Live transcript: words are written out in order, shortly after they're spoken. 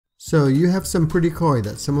So you have some pretty koi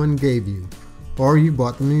that someone gave you, or you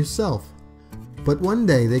bought them yourself. But one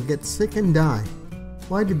day they get sick and die.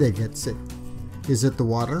 Why did they get sick? Is it the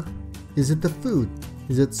water? Is it the food?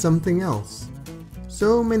 Is it something else?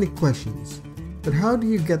 So many questions, but how do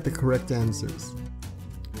you get the correct answers?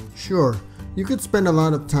 Sure, you could spend a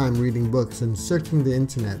lot of time reading books and searching the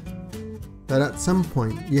internet, but at some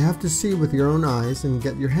point you have to see with your own eyes and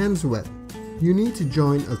get your hands wet. You need to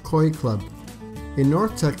join a koi club. In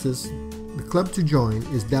North Texas, the club to join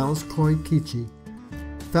is Dallas Koi Kichi.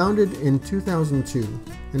 Founded in 2002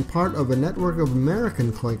 and part of a network of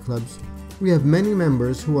American koi clubs, we have many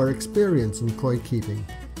members who are experienced in koi keeping.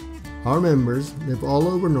 Our members live all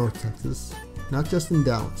over North Texas, not just in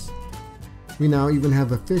Dallas. We now even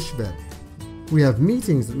have a fish vet. We have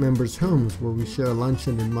meetings at members' homes where we share lunch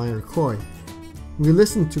and admire koi. We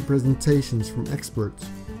listen to presentations from experts.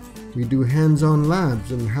 We do hands-on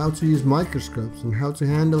labs on how to use microscopes and how to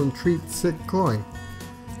handle and treat sick koi.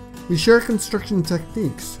 We share construction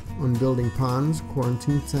techniques on building ponds,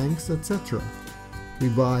 quarantine tanks, etc. We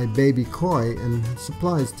buy baby koi and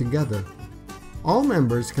supplies together. All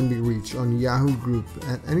members can be reached on Yahoo Group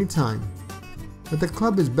at any time, but the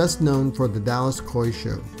club is best known for the Dallas Koi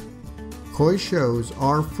Show. Koi shows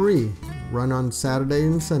are free, run on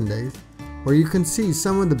Saturdays and Sundays, where you can see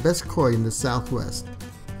some of the best koi in the Southwest.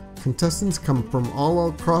 Contestants come from all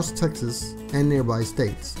across Texas and nearby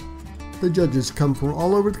states. The judges come from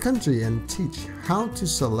all over the country and teach how to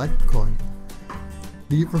select koi.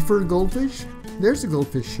 Do you prefer goldfish? There's a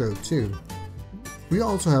goldfish show too. We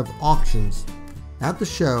also have auctions at the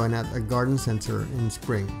show and at a garden center in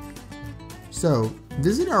spring. So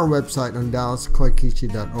visit our website on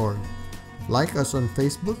dallaskoikichi.org. Like us on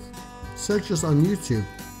Facebook, search us on YouTube,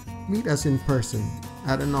 meet us in person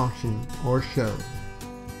at an auction or show.